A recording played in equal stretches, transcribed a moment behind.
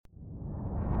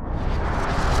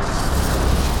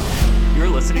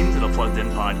listening to the Plugged In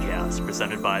Podcast,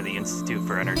 presented by the Institute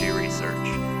for Energy Research.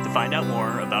 To find out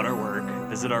more about our work,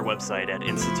 visit our website at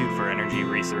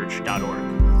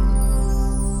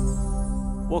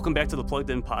instituteforenergyresearch.org. Welcome back to the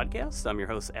Plugged In Podcast. I'm your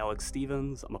host, Alex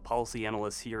Stevens. I'm a policy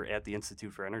analyst here at the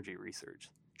Institute for Energy Research.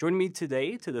 Joining me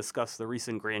today to discuss the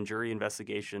recent grand jury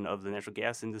investigation of the natural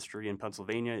gas industry in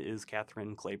Pennsylvania is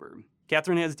Kathryn Klaber.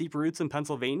 Kathryn has deep roots in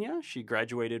Pennsylvania. She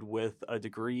graduated with a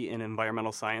degree in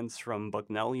environmental science from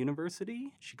Bucknell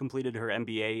University. She completed her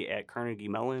MBA at Carnegie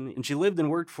Mellon, and she lived and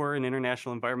worked for an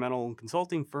international environmental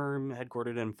consulting firm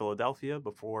headquartered in Philadelphia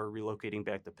before relocating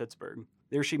back to Pittsburgh.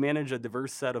 There she managed a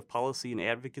diverse set of policy and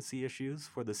advocacy issues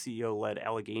for the CEO-led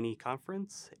Allegheny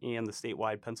Conference and the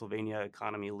statewide Pennsylvania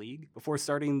Economy League before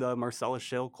starting the Marcellus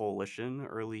Shale Coalition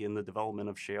early in the development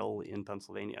of shale in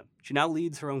Pennsylvania. She now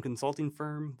leads her own consulting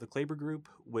firm, the Klaber Group,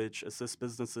 which assists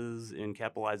businesses in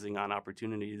capitalizing on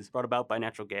opportunities brought about by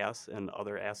natural gas and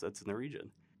other assets in the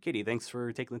region. Katie, thanks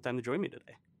for taking the time to join me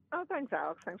today. Oh, thanks,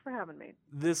 Alex. Thanks for having me.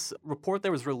 This report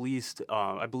that was released,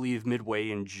 I believe, midway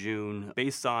in June,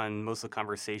 based on most of the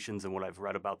conversations and what I've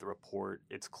read about the report,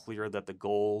 it's clear that the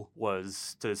goal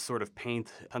was to sort of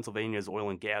paint Pennsylvania's oil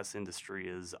and gas industry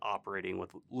as operating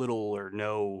with little or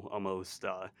no, almost,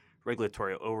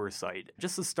 regulatory oversight.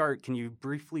 Just to start, can you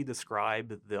briefly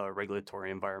describe the regulatory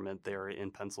environment there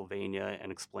in Pennsylvania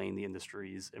and explain the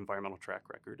industry's environmental track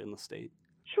record in the state?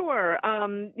 Sure.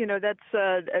 That's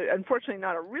unfortunately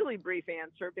not a really brief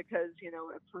answer because,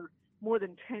 for more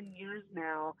than 10 years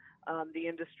now, the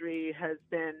industry has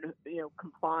been,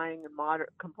 complying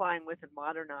with and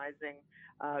modernizing,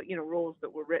 rules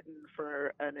that were written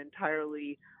for an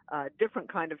entirely different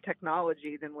kind of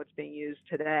technology than what's being used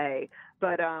today.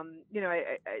 But, I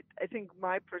think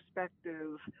my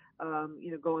perspective,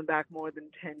 going back more than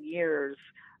 10 years,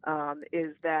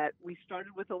 is that we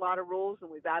started with a lot of rules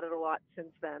and we've added a lot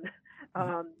since then.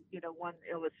 One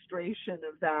illustration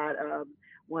of that,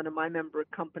 one of my member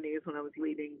companies, when I was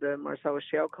leading the Marcellus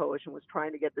Shale Coalition, was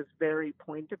trying to get this very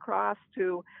point across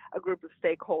to a group of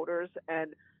stakeholders,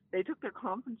 and they took their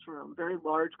conference room, very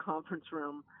large conference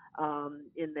room,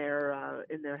 in their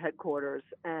headquarters,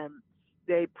 and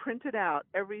they printed out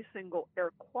every single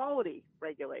air quality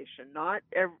regulation, not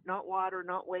water,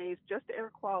 not waste, just air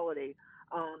quality,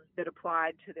 that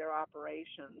applied to their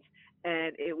operations.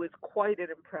 And it was quite an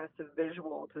impressive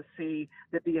visual to see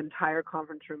that the entire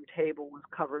conference room table was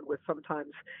covered with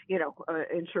sometimes,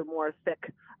 inch or more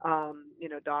thick,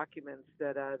 documents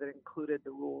that included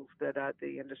the rules that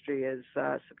the industry is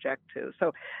subject to.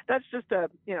 So that's just a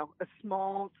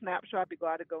small snapshot. Be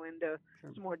glad to go into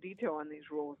some more detail on these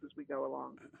rules as we go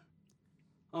along.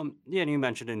 And you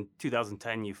mentioned in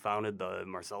 2010 you founded the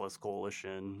Marcellus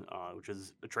Coalition, which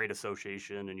is a trade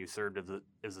association, and you served as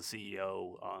the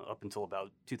CEO up until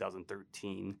about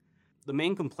 2013. The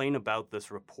main complaint about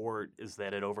this report is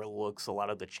that it overlooks a lot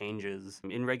of the changes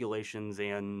in regulations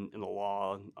and in the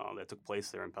law that took place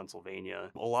there in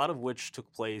Pennsylvania, a lot of which took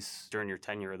place during your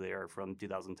tenure there from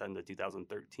 2010 to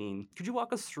 2013. Could you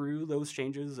walk us through those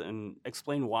changes and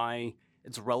explain why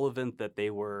it's relevant that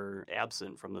they were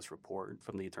absent from this report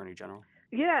from the Attorney General?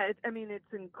 Yeah, it's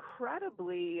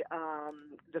incredibly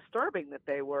disturbing that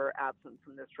they were absent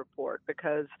from this report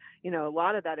because, a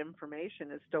lot of that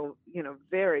information is still,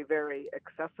 very, very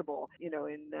accessible.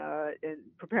 In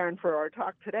preparing for our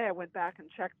talk today, I went back and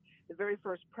checked the very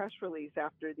first press release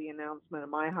after the announcement of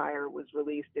my hire was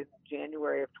released in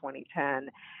January of 2010.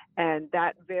 And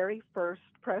that very first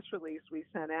press release we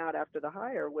sent out after the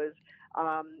hire was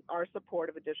our support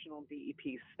of additional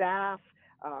DEP staff,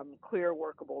 clear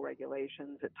workable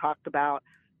regulations. It talked about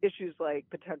issues like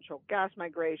potential gas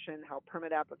migration, how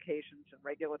permit applications and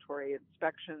regulatory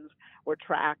inspections were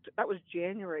tracked. That was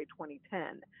January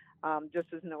 2010.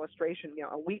 Just as an illustration,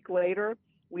 a week later,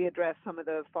 we addressed some of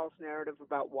the false narrative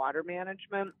about water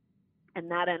management,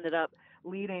 and that ended up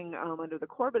leading under the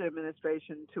Corbett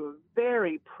administration to a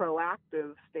very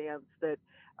proactive stance that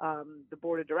the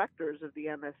board of directors of the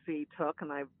MSC took,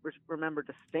 and I remember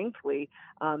distinctly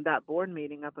that board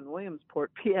meeting up in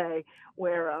Williamsport, PA,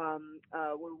 where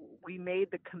we made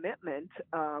the commitment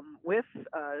with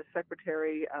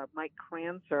Secretary Mike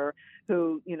Krancer,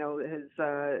 who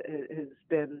has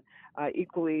been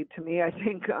equally to me, I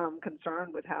think,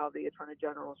 concerned with how the Attorney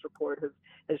General's report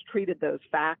has treated those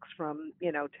facts from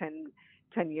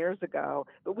 10 years ago,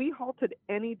 but we halted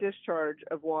any discharge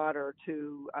of water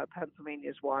to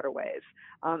Pennsylvania's waterways.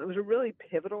 It was a really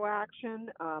pivotal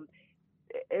action,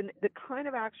 and the kind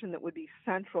of action that would be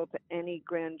central to any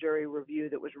grand jury review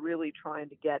that was really trying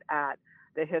to get at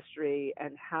the history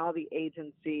and how the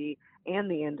agency and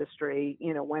the industry,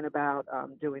 went about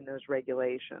doing those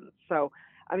regulations. So,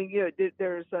 I mean,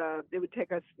 it would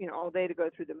take us, all day to go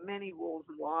through the many rules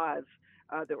and laws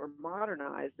that were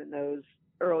modernized in those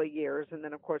early years. And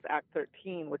then, of course, Act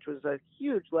 13, which was a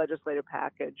huge legislative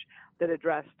package that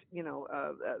addressed,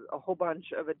 a whole bunch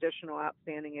of additional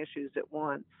outstanding issues at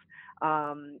once.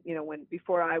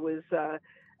 Before I was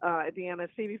at the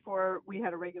MSC, before we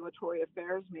had a regulatory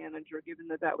affairs manager, given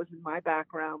that was in my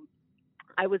background,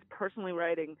 I was personally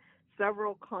writing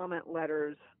several comment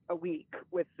letters a week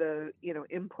with the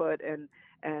input and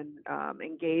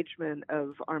engagement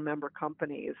of our member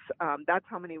companies. That's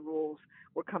how many rules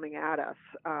were coming at us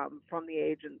from the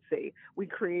agency. We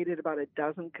created about a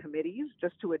dozen committees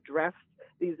just to address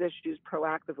these issues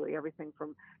proactively, everything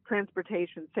from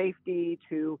transportation safety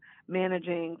to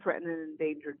managing threatened and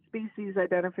endangered species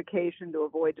identification to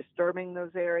avoid disturbing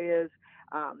those areas.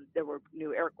 There were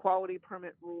new air quality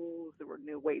permit rules. There were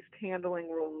new waste handling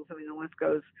rules. I mean, the list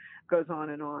goes on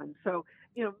and on. So,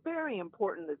 very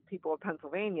important that people of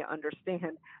Pennsylvania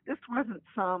understand this wasn't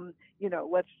some,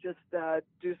 let's just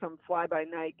do some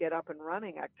fly-by-night, get up and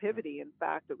running activity. In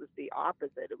fact, it was the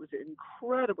opposite. It was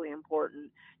incredibly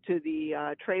important to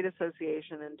the trade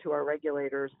association and to our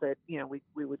regulators that,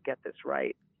 we would get this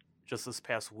right. Just this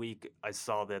past week, I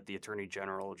saw that the Attorney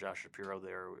General, Josh Shapiro,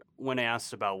 there, when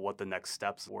asked about what the next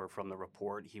steps were from the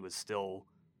report, he was still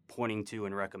pointing to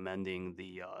and recommending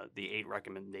the 8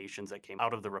 recommendations that came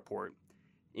out of the report.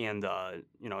 And,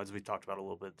 as we've talked about a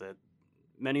little bit, that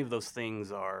many of those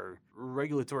things are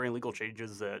regulatory and legal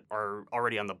changes that are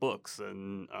already on the books,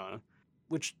 and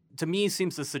which to me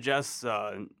seems to suggest,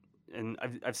 and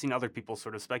I've seen other people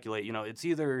sort of speculate, it's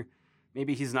either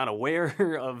maybe he's not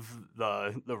aware of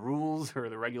the rules or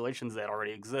the regulations that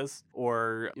already exist,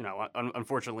 or,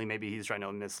 unfortunately, maybe he's trying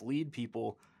to mislead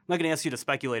people. I'm not going to ask you to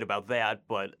speculate about that,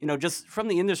 but, just from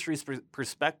the industry's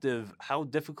perspective, how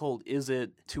difficult is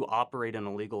it to operate in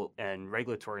a legal and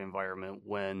regulatory environment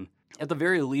when, at the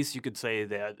very least, you could say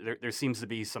that there seems to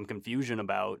be some confusion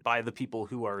about, by the people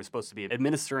who are supposed to be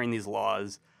administering these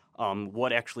laws,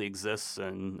 what actually exists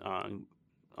and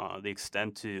the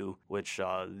extent to which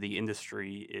the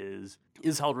industry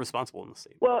is held responsible in the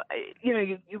state? Well,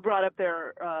 you brought up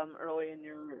there early in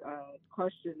your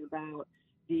question about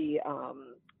the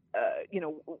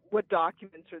what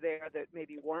documents are there that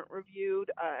maybe weren't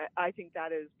reviewed. I think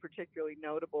that is particularly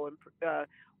notable. And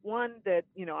one that,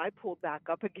 I pulled back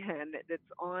up again that's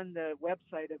on the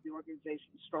website of the organization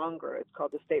Stronger. It's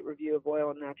called the State Review of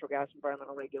Oil and Natural Gas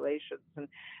Environmental Regulations. And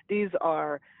these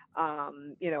are,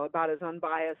 about as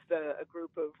unbiased a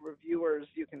group of reviewers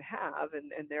you can have.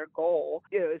 And their goal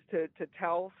is to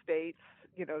tell states,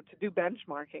 to do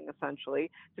benchmarking,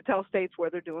 essentially, to tell states where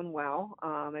they're doing well,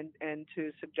 and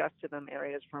to suggest to them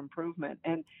areas for improvement.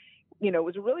 And, it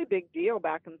was a really big deal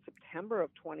back in September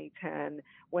of 2010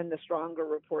 when the Stronger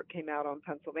report came out on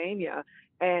Pennsylvania.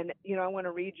 And, I want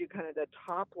to read you kind of the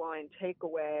top line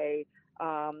takeaway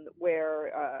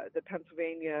where the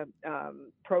Pennsylvania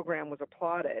program was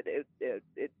applauded.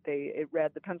 It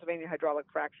read, the Pennsylvania Hydraulic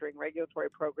Fracturing Regulatory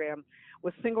Program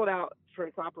was singled out for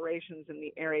its operations in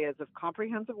the areas of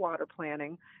comprehensive water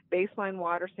planning, baseline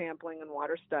water sampling and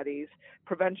water studies,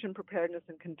 prevention, preparedness,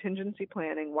 and contingency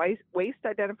planning, waste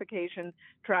identification,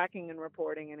 tracking and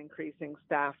reporting, and increasing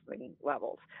staffing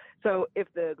levels. So if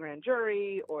the grand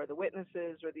jury or the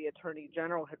witnesses or the attorney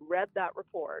general had read that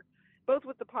report, both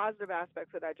with the positive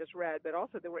aspects that I just read, but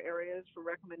also there were areas for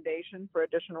recommendation for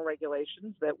additional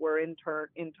regulations that were in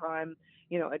time,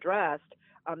 addressed.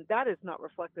 That is not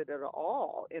reflected at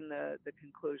all in the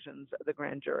conclusions of the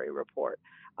grand jury report.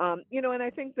 And I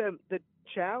think the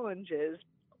challenge is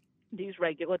these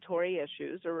regulatory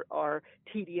issues are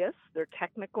tedious, they're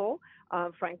technical.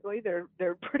 Frankly,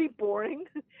 they're pretty boring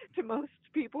to most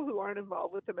people who aren't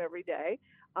involved with them every day.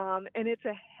 And it's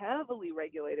a heavily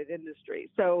regulated industry.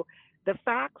 So the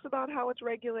facts about how it's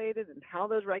regulated and how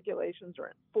those regulations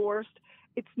are enforced,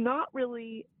 it's not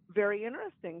really very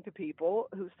interesting to people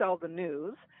who sell the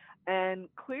news. And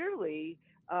clearly,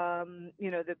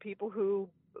 the people who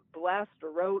blessed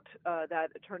or wrote that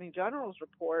Attorney General's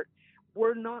report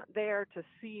were not there to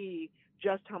see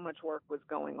just how much work was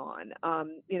going on.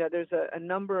 There's a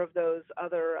number of those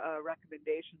other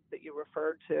recommendations that you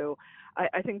referred to.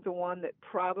 I think the one that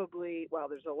probably, well,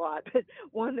 there's a lot, but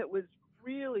one that was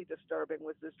really disturbing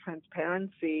was this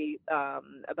transparency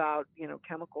about,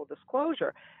 chemical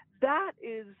disclosure. That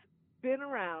is been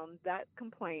around, that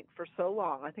complaint, for so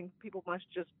long. I think people must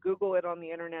just Google it on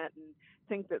the internet and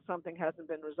think that something hasn't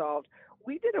been resolved.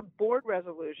 We did a board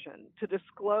resolution to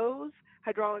disclose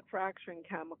hydraulic fracturing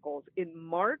chemicals in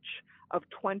March of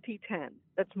 2010.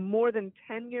 That's more than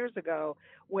 10 years ago,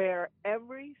 where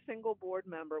every single board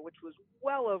member, which was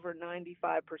well over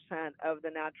 95% of the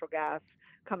natural gas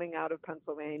coming out of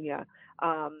Pennsylvania,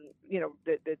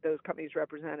 that those companies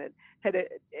represented, had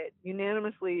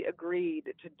unanimously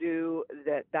agreed to do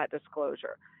that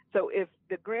disclosure. So if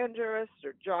the grand jurists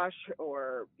or Josh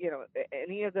or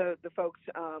any of the folks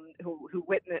who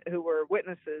were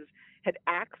witnesses had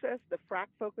accessed the Frac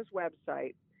Focus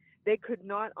website, they could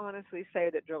not honestly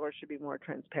say that drillers should be more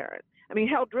transparent. I mean,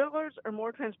 hell, drillers are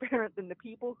more transparent than the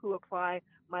people who apply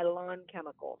my lawn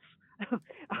chemicals. As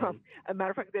a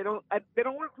matter of fact, they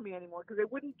don't work for me anymore because they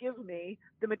wouldn't give me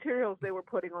the materials they were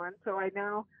putting on, so I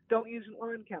now don't use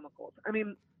lawn chemicals. I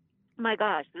mean, my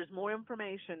gosh, there's more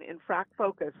information in Frac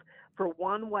Focus for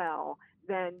one well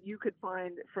than you could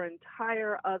find for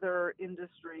entire other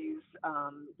industries,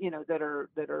 that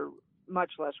are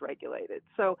much less regulated.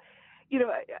 So,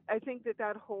 I think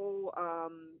that whole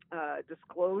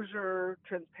disclosure,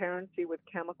 transparency with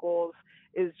chemicals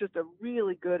is just a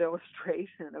really good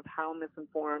illustration of how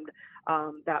misinformed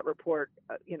that report,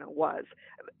 was.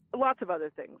 Lots of other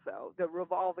things, though. The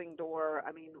revolving door,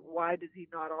 I mean, why does he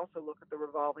not also look at the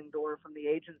revolving door from the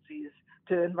agencies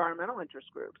to environmental interest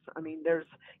groups? I mean, there's,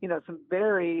 some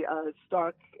very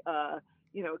stark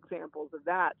examples of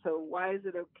that. So why is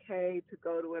it okay to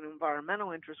go to an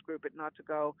environmental interest group but not to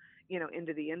go,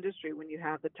 into the industry when you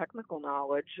have the technical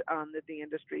knowledge that the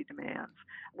industry demands?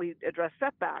 We addressed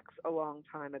setbacks a long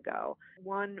time ago.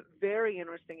 One very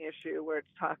interesting issue where it's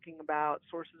talking about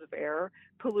sources of air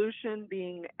pollution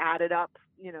being added up,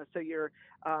 so you're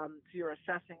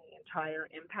assessing the entire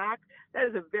impact. That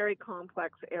is a very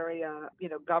complex area,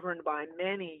 governed by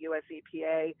many U.S.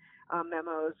 EPA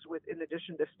memos, in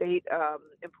addition to state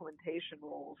implementation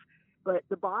rules. But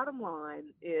the bottom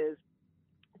line is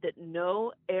that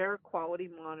no air quality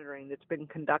monitoring that's been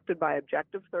conducted by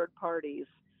objective third parties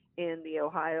in the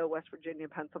Ohio, West Virginia,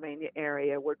 Pennsylvania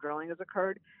area where drilling has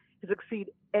occurred has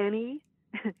exceeded any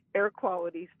air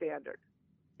quality standard.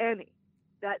 Any.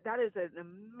 That is an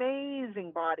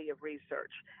amazing body of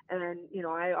research. And,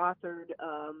 I authored,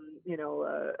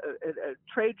 a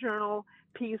trade journal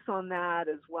piece on that,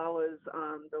 as well as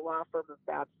the law firm of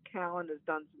Babs Callan has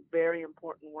done some very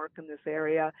important work in this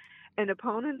area. And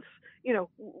opponents,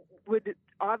 would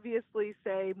obviously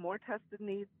say more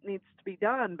testing needs to be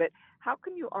done. But how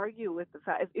can you argue with the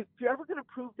fact, if you're ever going to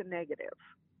prove the negative,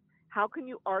 how can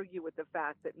you argue with the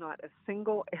fact that not a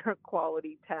single air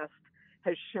quality test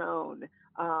has shown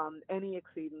any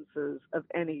exceedances of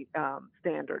any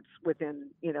standards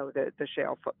within, the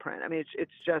shale footprint? I mean,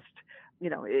 it's just,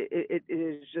 it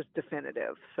is just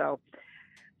definitive. So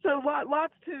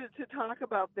lots to talk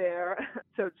about there.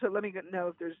 So let me know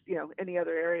if there's, any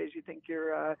other areas you think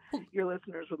your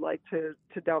listeners would like to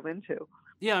delve into.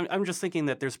 Yeah, I'm just thinking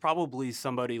that there's probably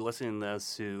somebody listening to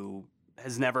this who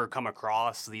has never come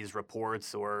across these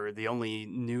reports, or the only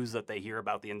news that they hear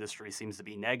about the industry seems to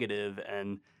be negative,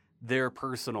 and their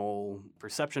personal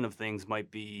perception of things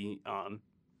might be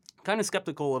kind of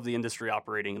skeptical of the industry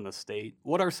operating in the state.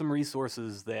 What are some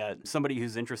resources that somebody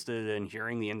who's interested in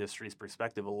hearing the industry's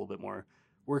perspective a little bit more,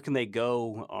 where can they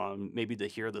go maybe to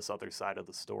hear this other side of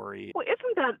the story? Well,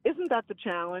 isn't that the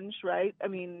challenge, right? I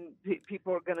mean,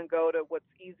 people are going to go to what's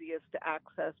easiest to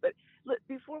access. But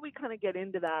before we kind of get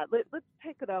into that, let's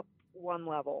take it up one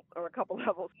level or a couple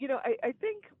levels. I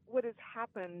think what has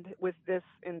happened with this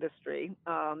industry,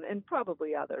 and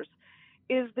probably others,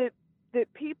 is that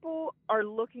people are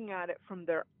looking at it from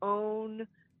their own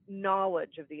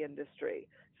knowledge of the industry.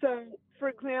 So, for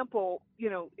example,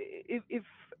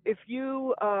 if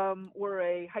you were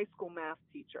a high school math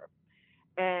teacher,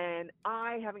 and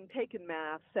I, having taken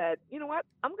math, said, you know what,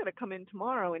 I'm going to come in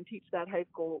tomorrow and teach that high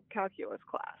school calculus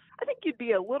class, I think you'd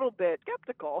be a little bit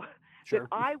skeptical that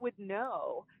I would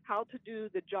know how to do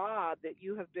the job that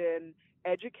you have been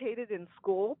educated in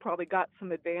school, probably got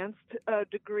some advanced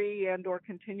degree and or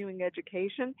continuing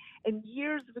education, and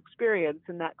years of experience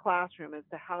in that classroom as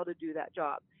to how to do that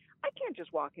job. I can't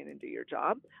just walk in and do your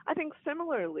job. I think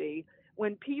similarly,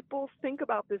 when people think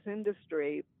about this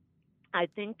industry, I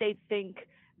think they think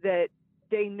that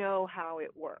they know how it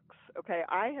works. Okay,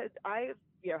 I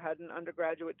had an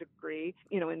undergraduate degree,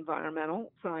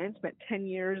 environmental science, spent 10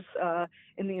 years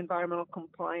in the environmental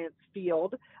compliance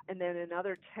field, and then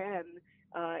another 10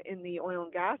 in the oil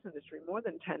and gas industry, more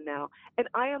than 10 now. And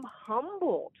I am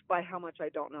humbled by how much I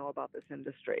don't know about this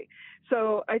industry.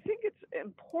 So I think it's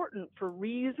important for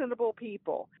reasonable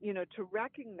people, to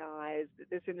recognize that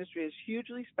this industry is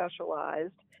hugely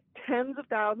specialized. Tens of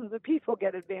thousands of people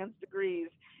get advanced degrees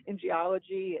in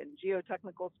geology and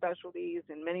geotechnical specialties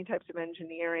and many types of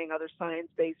engineering, other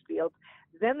science-based fields.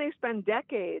 Then they spend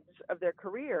decades of their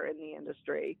career in the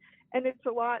industry. And it's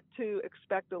a lot to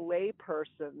expect a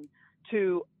layperson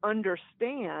to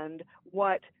understand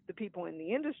what the people in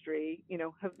the industry,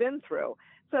 have been through.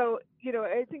 So,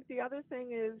 I think the other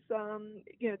thing is,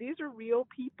 these are real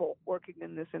people working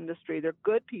in this industry. They're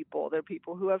good people. They're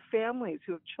people who have families,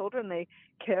 who have children they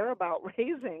care about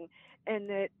raising, and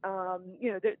that,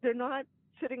 they're not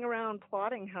sitting around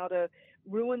plotting how to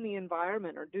ruin the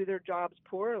environment or do their jobs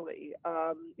poorly.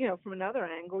 From another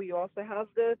angle, you also have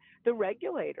the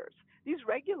regulators. These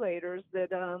regulators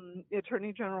that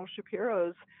Attorney General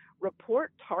Shapiro's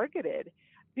report targeted,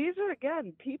 these are,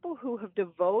 again, people who have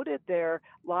devoted their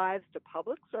lives to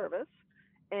public service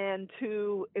and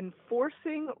to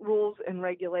enforcing rules and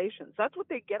regulations. That's what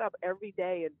they get up every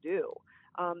day and do.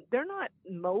 They're not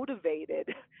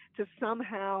motivated to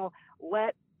somehow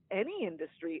let any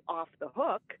industry off the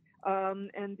hook.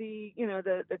 And the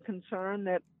concern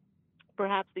that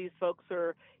perhaps these folks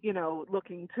are,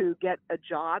 looking to get a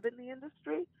job in the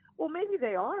industry. Well, maybe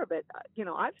they are, but,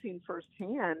 I've seen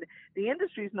firsthand the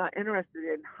industry is not interested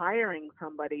in hiring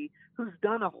somebody who's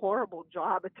done a horrible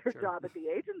job at their job at the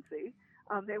agency.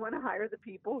 They want to hire the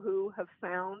people who have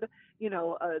found,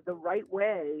 the right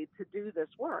way to do this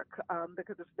work,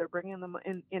 because if they're bringing them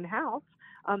in-house,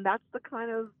 that's the kind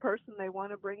of person they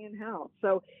want to bring in-house.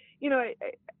 So,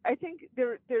 I think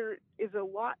there is a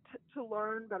lot to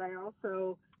learn, but I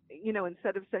also,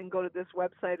 instead of saying go to this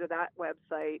website or that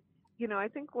website, I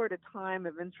think we're at a time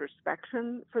of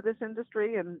introspection for this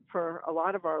industry and for a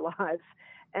lot of our lives.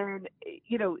 And,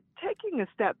 taking a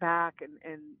step back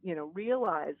and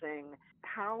realizing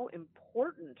how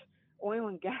important oil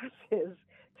and gas is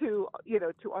to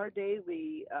our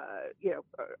daily,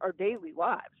 our daily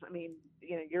lives. I mean,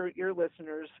 your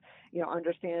listeners,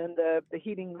 understand the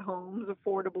heating homes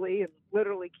affordably and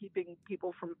literally keeping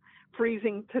people from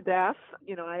freezing to death.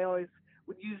 I always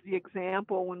would use the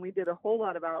example when we did a whole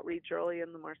lot of outreach early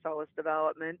in the Marcellus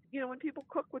development. When people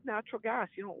cook with natural gas,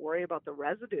 you don't worry about the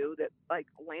residue that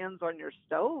lands on your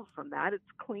stove from that. It's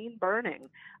clean burning.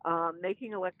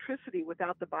 Making electricity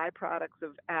without the byproducts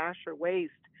of ash or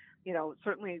waste.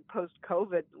 Certainly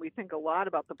post-COVID, we think a lot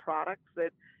about the products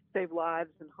that save lives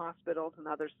in hospitals and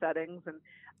other settings. And,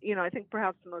 I think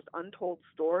perhaps the most untold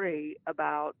story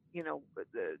about,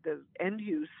 the end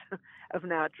use of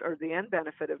or the end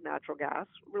benefit of natural gas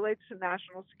relates to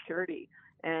national security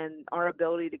and our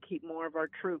ability to keep more of our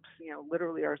troops,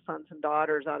 literally our sons and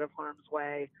daughters out of harm's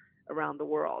way around the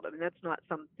world. I mean, that's not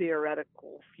some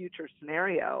theoretical future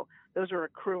scenario. Those are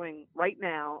accruing right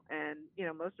now. And,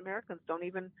 most Americans don't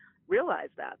even realize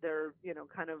that. They're,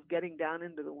 kind of getting down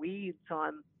into the weeds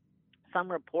on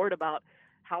some report about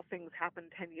how things happened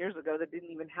 10 years ago that didn't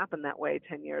even happen that way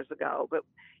 10 years ago. But,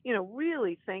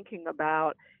 really thinking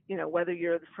about, whether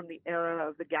you're from the era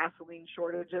of the gasoline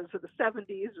shortages of the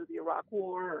 70s or the Iraq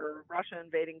War or Russia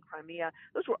invading Crimea,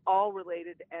 those were all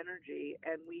related to energy.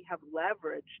 And we have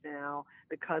leverage now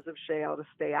because of shale to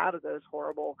stay out of those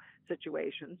horrible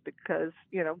situations because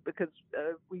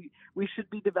we should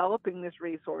be developing this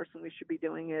resource and we should be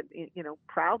doing it,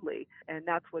 proudly. And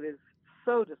that's what is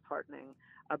so disheartening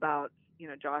about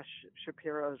Josh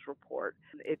Shapiro's report.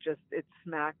 It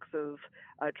smacks of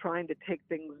trying to take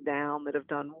things down that have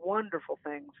done wonderful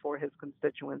things for his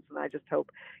constituents, and I just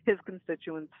hope his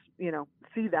constituents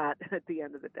see that at the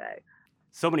end of the day.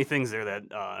 So many things there that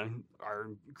are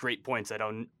great points. I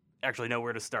don't actually know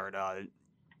where to start.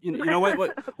 You know what?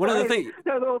 One of the things.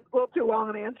 No, a little too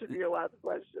long an answer to your last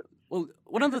question. Well,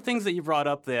 one of the things that you brought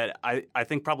up that I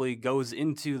think probably goes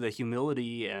into the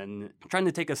humility and trying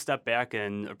to take a step back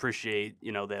and appreciate,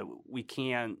 that we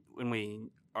can't, when we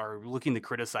are looking to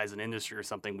criticize an industry or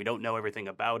something, we don't know everything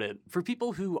about it. For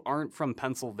people who aren't from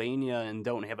Pennsylvania and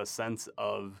don't have a sense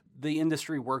of the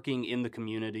industry working in the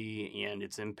community and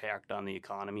its impact on the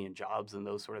economy and jobs and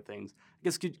those sort of things, I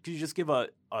guess could you just give a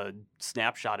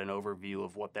snapshot and overview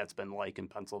of what that's been like in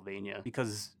Pennsylvania?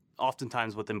 Because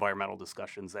oftentimes with environmental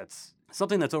discussions, that's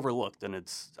something that's overlooked, and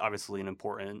it's obviously an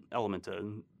important element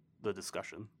to the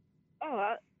discussion.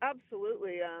 Oh,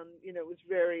 absolutely. It was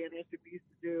very interesting. We used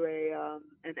to do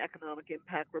an economic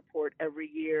impact report every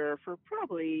year for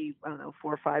probably, 4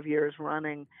 or 5 years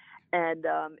running. And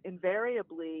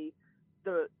invariably,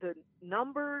 the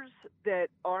numbers that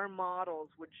our models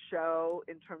would show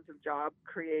in terms of job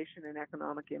creation and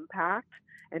economic impact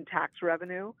and tax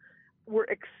revenue were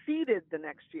exceeded the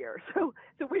next year. So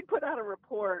we put out a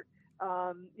report.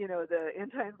 The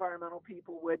anti-environmental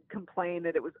people would complain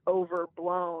that it was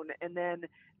overblown, and then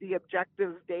the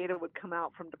objective data would come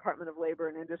out from Department of Labor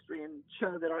and Industry and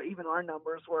show that even our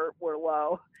numbers were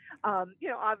low.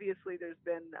 Obviously there's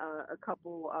been a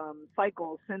couple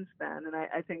cycles since then, and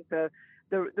I think the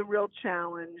real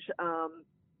challenge.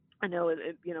 I know,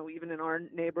 even in our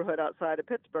neighborhood outside of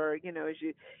Pittsburgh, as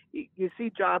you see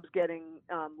jobs getting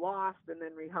lost and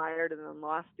then rehired and then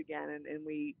lost again, and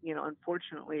we,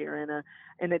 unfortunately are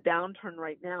in a downturn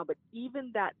right now. But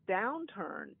even that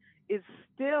downturn is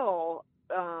still,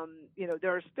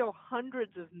 there are still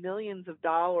hundreds of millions of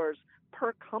dollars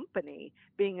per company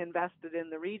being invested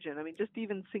in the region. I mean, just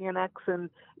even CNX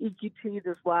and EQT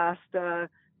this last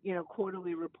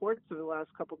quarterly reports over the last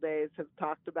couple of days have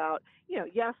talked about,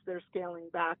 yes, they're scaling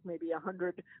back maybe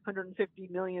 $150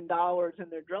 million in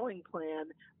their drilling plan,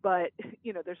 but,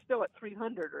 they're still at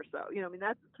 300 or so.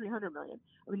 That's 300 million.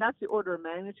 I mean, that's the order of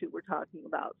magnitude we're talking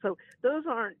about. So those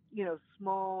aren't,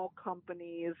 small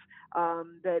companies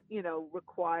that,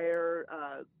 require,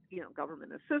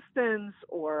 government assistance,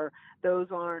 or those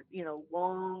aren't,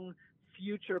 long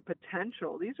future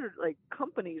potential. These are like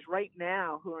companies right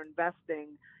now who are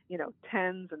investing,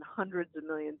 tens and hundreds of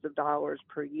millions of dollars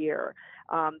per year.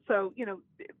 So,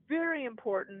 very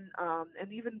important.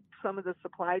 And even some of the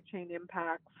supply chain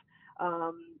impacts,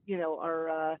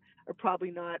 are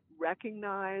probably not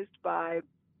recognized by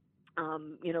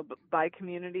by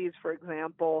communities. For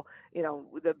example,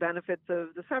 the benefits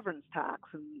of the severance tax,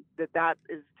 and that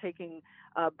is taking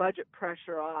budget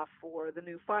pressure off for the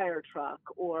new fire truck,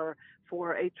 or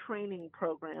for a training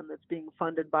program that's being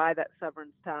funded by that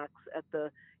severance tax at the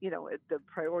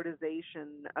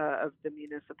prioritization of the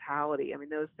municipality. I mean,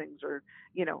 those things are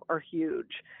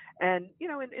huge. And,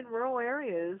 in rural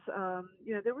areas,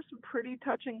 there were some pretty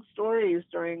touching stories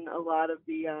during a lot of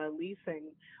the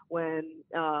leasing when,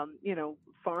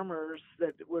 farmers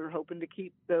that were hoping to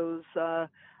keep those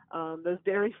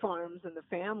dairy farms in the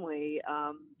family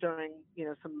during,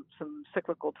 some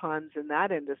cyclical times in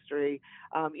that industry,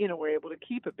 were able to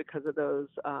keep it because of those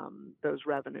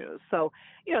revenues. So,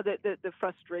 the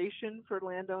frustration for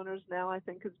landowners now, I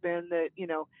think, has been that,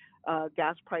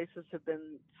 gas prices have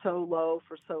been so low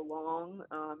for so long,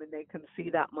 and they can see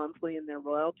that monthly in their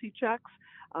royalty checks.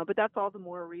 But that's all the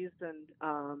more reason,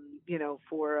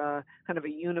 for kind of a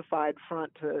unified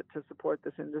front to support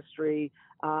this industry.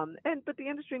 But the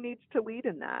industry needs to lead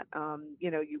in that.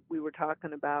 We were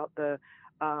talking about the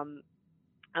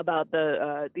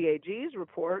AG's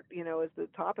report, as the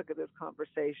topic of this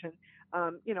conversation.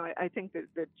 I think that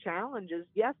the challenge is,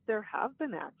 yes, there have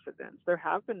been accidents. There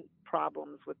have been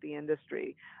problems with the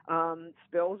industry.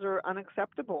 Spills are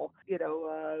unacceptable.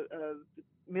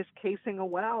 Miscasing a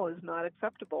well is not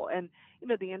acceptable. And,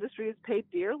 the industry has paid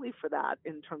dearly for that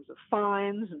in terms of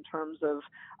fines, in terms of,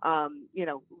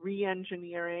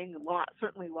 re-engineering,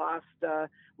 certainly lost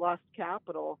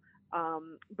capital.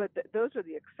 But those are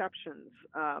the exceptions,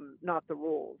 not the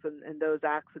rules. And those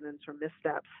accidents or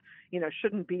missteps,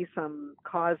 shouldn't be some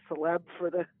cause celeb for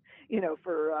the,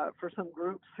 for some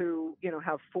groups who,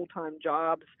 have full-time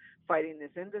jobs fighting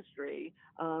this industry.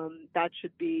 That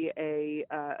should be a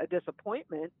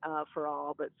disappointment for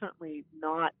all, but certainly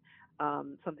not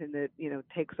something that,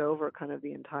 takes over kind of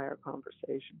the entire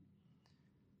conversation.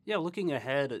 Yeah, looking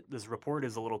ahead, this report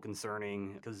is a little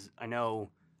concerning because I know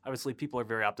obviously people are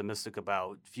very optimistic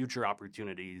about future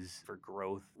opportunities for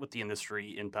growth with the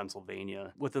industry in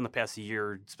Pennsylvania. Within the past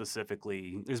year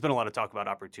specifically, there's been a lot of talk about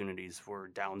opportunities for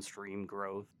downstream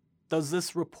growth. Does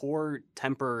this report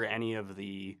temper any of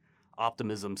the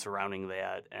optimism surrounding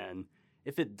that? And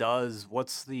if it does,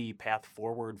 what's the path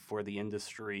forward for the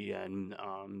industry and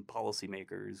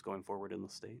policymakers going forward in the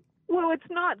state? Well, it's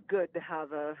not good to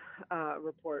have a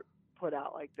report put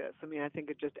out like this. I mean, I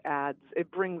think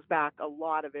it brings back a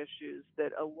lot of issues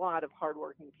that a lot of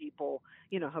hardworking people,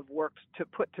 have worked to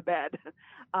put to bed.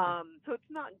 So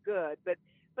it's not good, but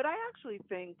I actually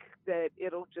think that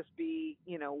it'll just be,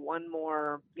 one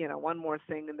more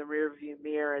thing in the rearview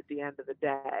mirror at the end of the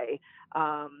day.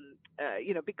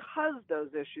 Because those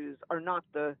issues are not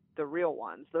the real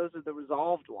ones; those are the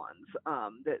resolved ones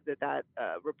that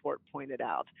report pointed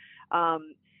out.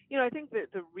 I think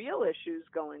that the real issues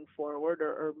going forward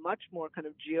are much more kind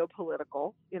of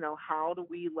geopolitical. How do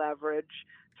we leverage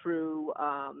through,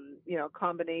 a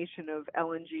combination of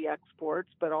LNG exports,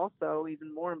 but also,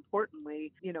 even more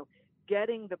importantly,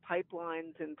 getting the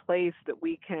pipelines in place that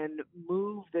we can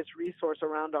move this resource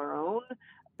around our own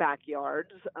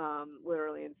backyards,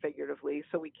 literally and figuratively,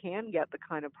 so we can get the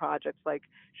kind of projects like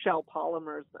Shell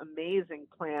Polymers, amazing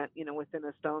plant, within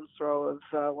a stone's throw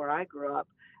of where I grew up,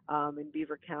 in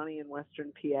Beaver County in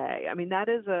Western PA. I mean, that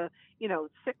is a,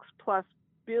 $6+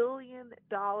 billion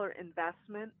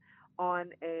investment on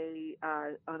a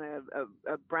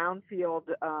brownfield,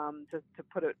 to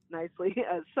put it nicely,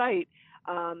 site,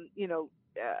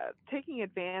 taking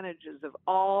advantages of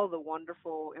all the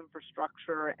wonderful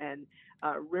infrastructure and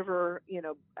river,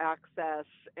 access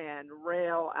and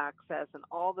rail access and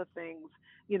all the things,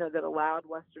 that allowed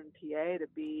Western PA to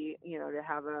be, to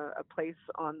have a place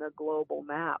on the global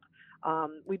map.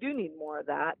 We do need more of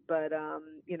that, but,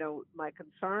 my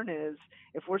concern is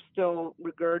if we're still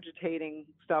regurgitating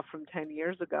stuff from 10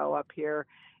 years ago up here,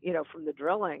 from the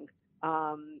drilling,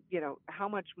 how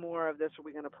much more of this are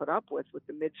we going to put up with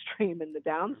the midstream and the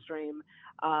downstream?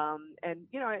 And,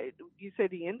 you say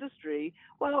the industry,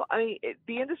 well, I mean,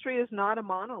 the industry is not a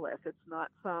monolith. It's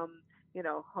not some,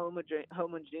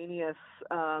 homogeneous,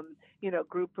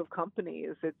 group of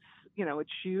companies. It's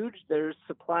huge. There's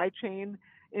supply chain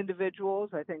individuals.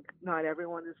 I think not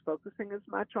everyone is focusing as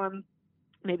much on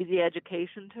maybe the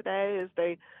education today as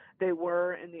they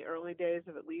were in the early days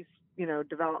of at least,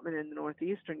 development in the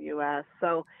northeastern U.S.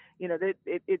 So,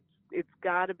 it's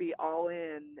got to be all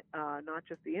in, not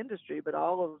just the industry, but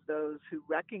all of those who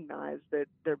recognize that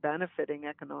they're benefiting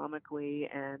economically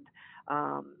and,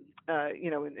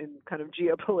 and kind of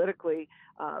geopolitically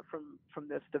from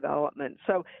this development.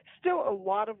 So still a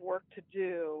lot of work to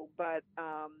do, but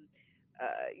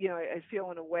I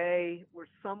feel in a way we're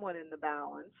somewhat in the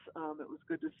balance. It was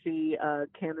good to see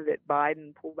candidate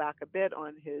Biden pull back a bit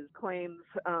on his claims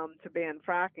to ban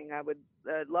fracking. I would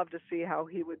love to see how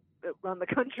he would run the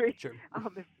country. Sure.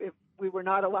 If we were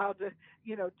not allowed to,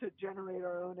 to generate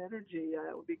our own energy.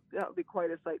 That would be quite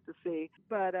a sight to see.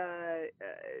 But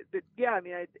yeah, I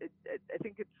mean, I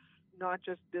think it's not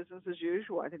just business as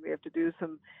usual. I think we have to do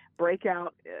some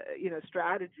breakout,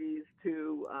 strategies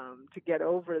to get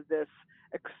over this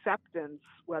acceptance,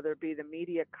 whether it be the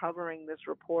media covering this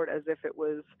report as if it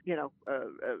was,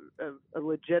 a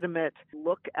legitimate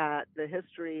look at the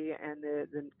history and the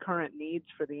current needs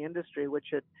for the industry,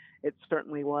 which it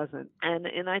certainly wasn't.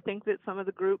 And I think that some of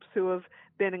the groups who have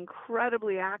been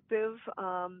incredibly active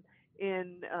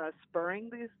in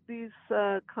spurring these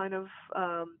kind of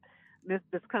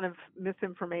this kind of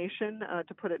misinformation,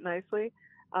 to put it nicely,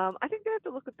 I think they have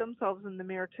to look at themselves in the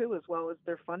mirror too, as well as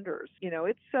their funders.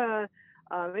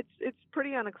 It's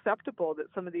pretty unacceptable that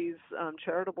some of these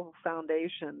charitable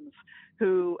foundations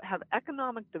who have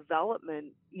economic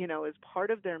development, as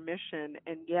part of their mission,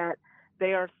 and yet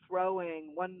they are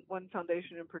throwing one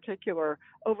foundation in particular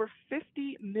over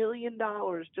 $50 million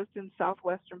just in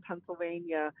southwestern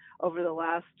Pennsylvania over the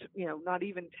last, not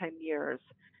even 10 years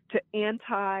to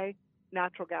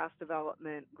anti-natural gas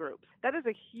development groups. That is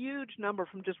a huge number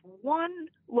from just one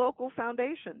local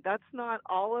foundation. That's not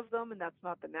all of them, and that's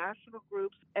not the national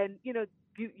groups. And, you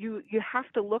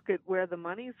have to look at where the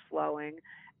money's flowing,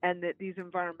 and that these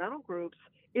environmental groups,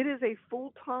 it is a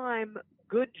full-time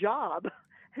good job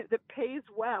that pays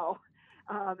well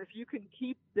if you can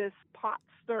keep this pot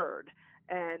stirred.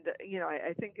 And,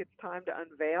 I think it's time to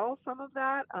unveil some of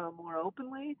that more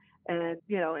openly. And,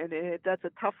 that's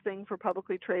a tough thing for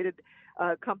publicly traded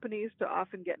companies to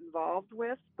often get involved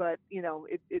with. But,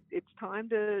 it's time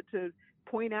to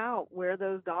point out where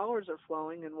those dollars are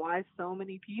flowing and why so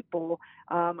many people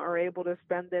are able to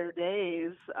spend their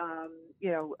days,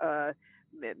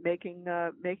 making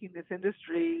this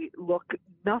industry look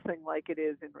nothing like it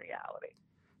is in reality.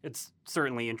 It's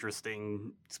certainly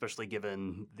interesting, especially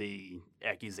given the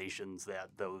accusations that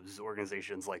those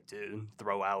organizations like to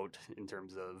throw out in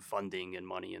terms of funding and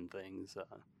money and things.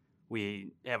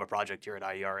 We have a project here at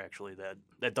IER, actually,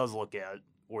 that does look at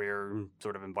where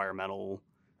sort of environmental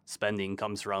spending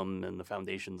comes from and the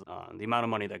foundations. The amount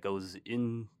of money that goes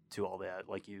into all that,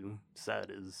 like you said,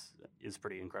 is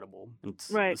pretty incredible. It's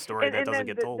right. a story that doesn't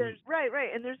get told. Right.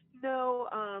 And there's no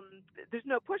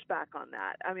pushback on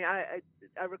that. I mean, I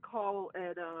recall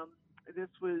this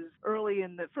was early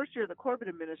in the first year of the Corbett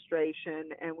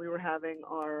administration, and we were having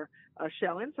our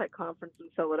Shell Insight conference in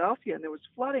Philadelphia, and there was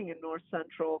flooding in north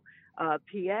central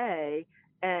PA.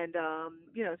 And,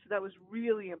 so that was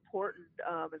really important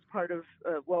as part of,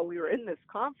 while we were in this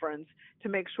conference, to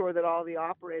make sure that all the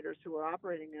operators who were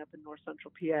operating up in North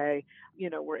Central PA,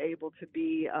 were able to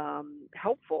be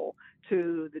helpful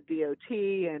to the DOT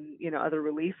and, other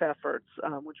relief efforts,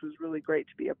 which was really great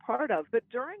to be a part of. But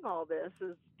during all this,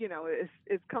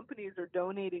 as companies are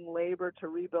donating labor to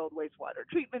rebuild wastewater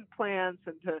treatment plants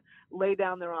and to lay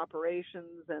down their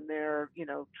operations and their,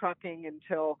 trucking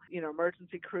until,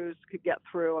 emergency crews could get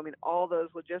through. I mean, all those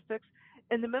logistics.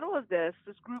 In the middle of this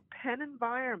group, Penn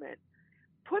Environment,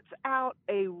 puts out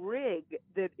a rig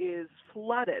that is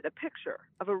flooded, a picture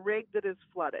of a rig that is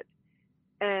flooded.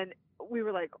 And we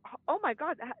were like, oh my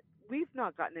God, we've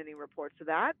not gotten any reports of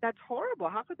that. That's horrible.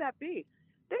 How could that be?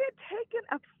 They had taken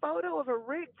a photo of a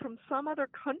rig from some other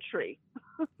country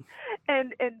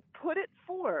and put it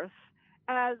forth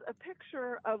as a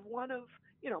picture of one of,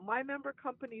 my member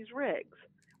company's rigs,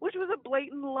 which was a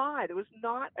blatant lie. There was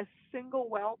not a single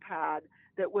well pad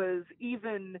that was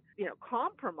even,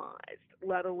 compromised,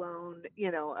 let alone,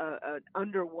 an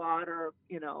underwater,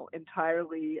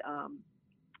 entirely,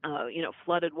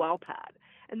 flooded well pad.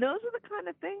 And those are the kind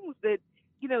of things that,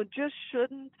 just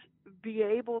shouldn't be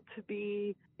able to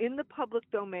be in the public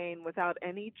domain without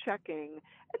any checking.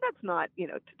 And that's not,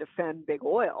 to defend big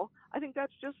oil. I think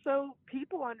that's just so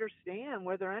people understand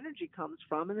where their energy comes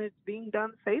from and it's being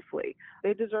done safely.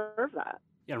 They deserve that.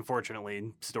 Yeah,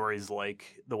 unfortunately, stories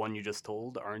like the one you just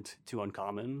told aren't too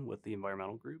uncommon with the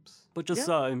environmental groups. But just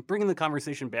bringing the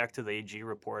conversation back to the AG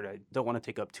report, I don't want to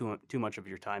take up too much of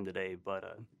your time today,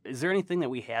 but is there anything that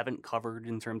we haven't covered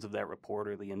in terms of that report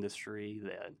or the industry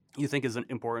that you think is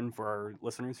important for our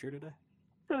listeners here today?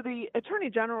 So the Attorney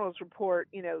General's report,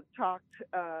 talked,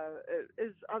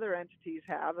 as other entities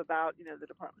have, about, the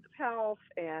Department of Health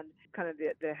and kind of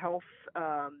the health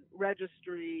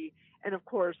registry. And, of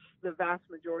course, the vast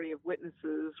majority of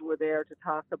witnesses were there to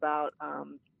talk about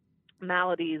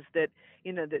maladies that,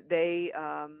 that they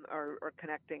are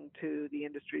connecting to the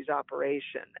industry's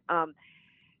operation. And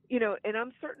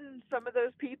I'm certain some of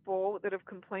those people that have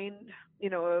complained,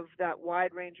 of that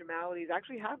wide range of maladies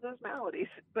actually have those maladies.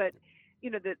 But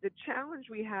the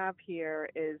challenge we have here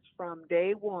is from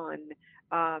day one,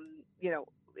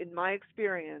 in my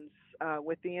experience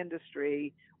with the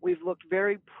industry, we've looked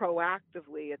very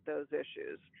proactively at those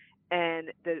issues.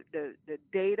 And the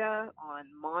data on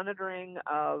monitoring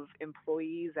of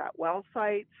employees at well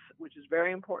sites, which is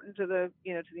very important to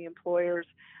the employers,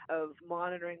 of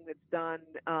monitoring that's done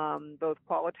both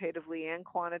qualitatively and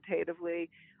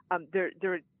quantitatively,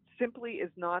 there simply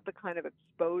is not the kind of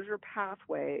exposure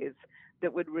pathways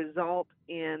that would result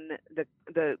in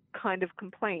the kind of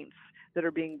complaints that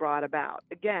are being brought about.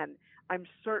 Again, I'm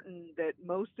certain that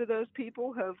most of those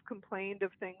people have complained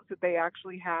of things that they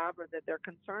actually have or that they're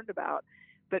concerned about,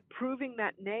 but proving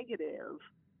that negative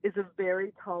is a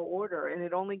very tall order, and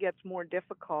it only gets more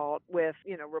difficult with,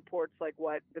 reports like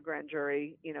what the grand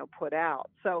jury, put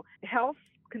out. So health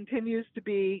continues to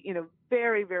be,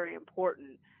 very, very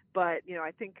important. But,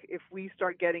 I think if we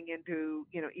start getting into,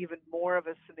 even more of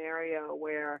a scenario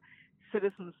where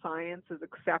citizen science is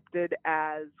accepted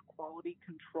as quality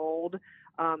controlled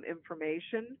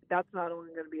information, that's not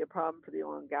only going to be a problem for the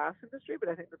oil and gas industry, but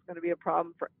I think it's going to be a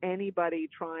problem for anybody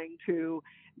trying to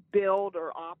build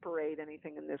or operate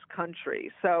anything in this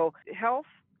country. So health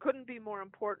couldn't be more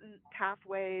important.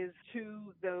 Pathways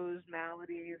to those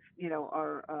maladies,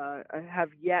 have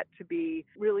yet to be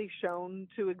really shown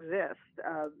to exist.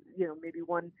 Maybe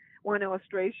one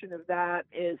illustration of that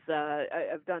is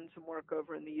I've done some work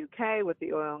over in the UK with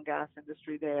the oil and gas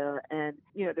industry there, and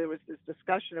there was this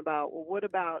discussion about, well, what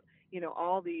about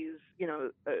all these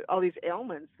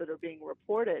ailments that are being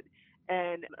reported,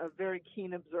 and a very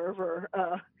keen observer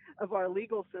of our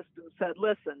legal system said,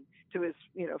 listen, to his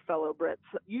fellow Brits,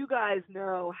 you guys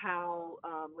know how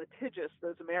litigious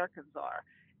those Americans are.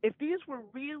 If these were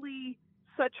really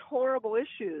such horrible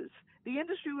issues, the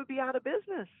industry would be out of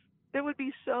business. There would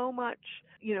be so much,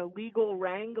 legal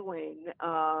wrangling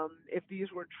if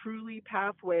these were truly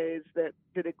pathways that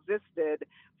existed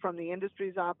from the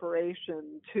industry's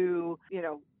operation to,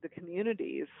 the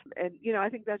communities. And, I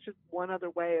think that's just one other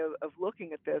way of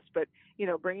looking at this. But,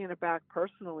 bringing it back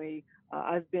personally,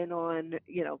 I've been on,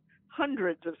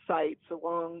 hundreds of sites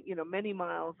along, many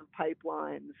miles of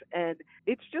pipelines, and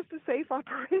it's just a safe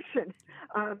operation.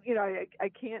 I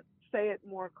can't say it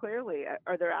more clearly.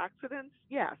 Are there accidents?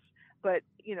 Yes. But,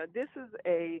 this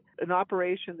is an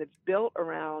operation that's built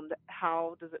around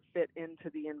how does it fit into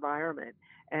the environment.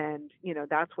 And,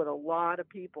 that's what a lot of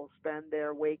people spend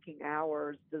their waking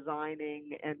hours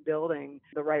designing and building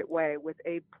the right way, with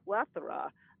a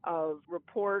plethora of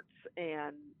reports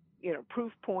and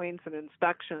proof points and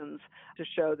inspections to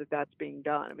show that that's being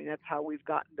done. I mean, that's how we've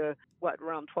gotten to,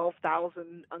 around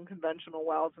 12,000 unconventional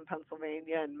wells in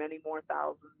Pennsylvania and many more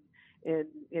thousands in,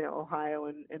 Ohio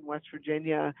and West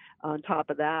Virginia on top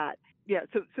of that. Yeah,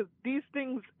 so these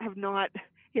things have not,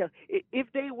 if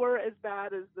they were as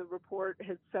bad as the report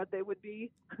had said they would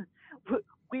be,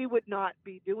 we would not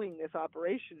be doing this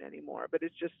operation anymore, but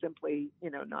it's just simply,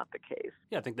 not the case.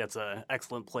 Yeah, I think that's an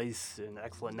excellent place, an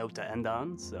excellent note to end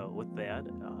on. So with that,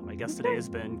 my guest today has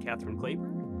been Kathryn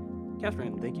Klaber.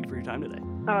 Kathryn, thank you for your time today.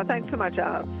 Thanks so much,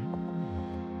 Alex.